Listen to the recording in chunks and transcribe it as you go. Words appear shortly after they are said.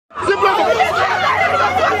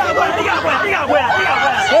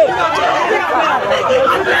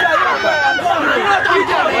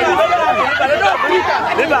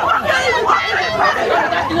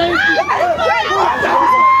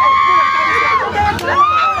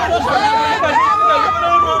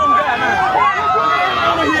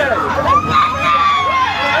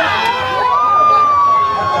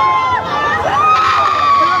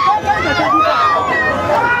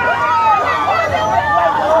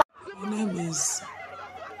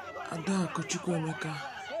Izuchukwu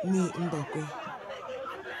Mbakwe,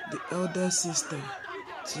 the elder sister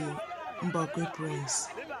to Mbakwe Prince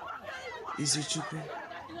Izuchukwu,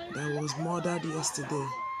 that was murdered yesterday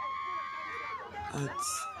at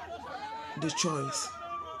the Choice.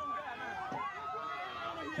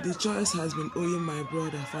 The Choice has been owing my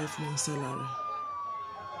brother 5 months' salary,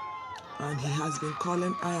 and he has been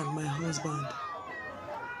calling I and my husband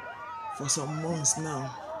for some months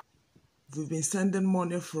now. We've been sending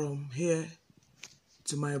money from here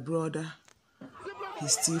to my brother.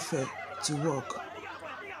 He's still fair to work.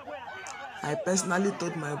 I personally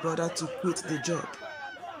told my brother to quit the job.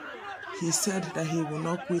 He said that he will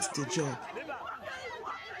not quit the job,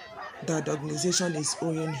 that the organization is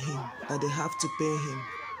owing him, that they have to pay him.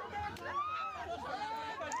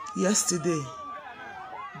 Yesterday,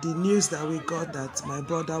 the news that we got that my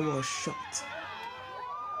brother was shot.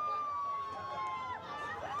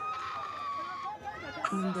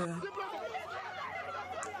 And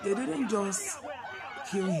they didn't just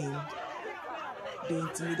kill him, they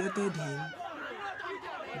intimidated him,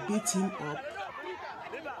 beat him up,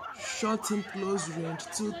 shot him close range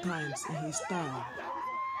 2 times in his thigh,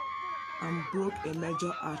 and broke a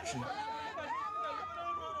major artery.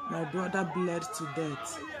 My brother bled to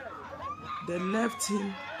death. They left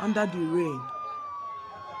him under the rain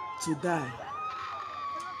to die.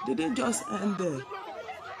 They didn't just end there.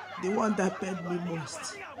 The one that paid me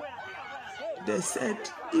most. They said,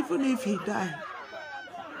 even if he died,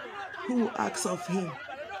 who will ask of him?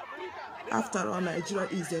 After all, Nigeria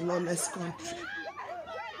is a lawless country.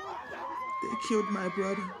 They killed my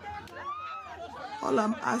brother. All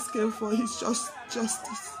I'm asking for is just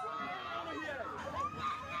justice.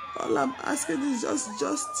 All I'm asking is just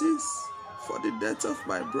justice for the death of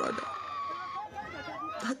my brother.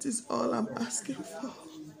 That is all I'm asking for.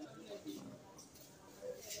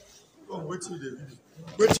 Oh, wait till the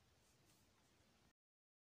video.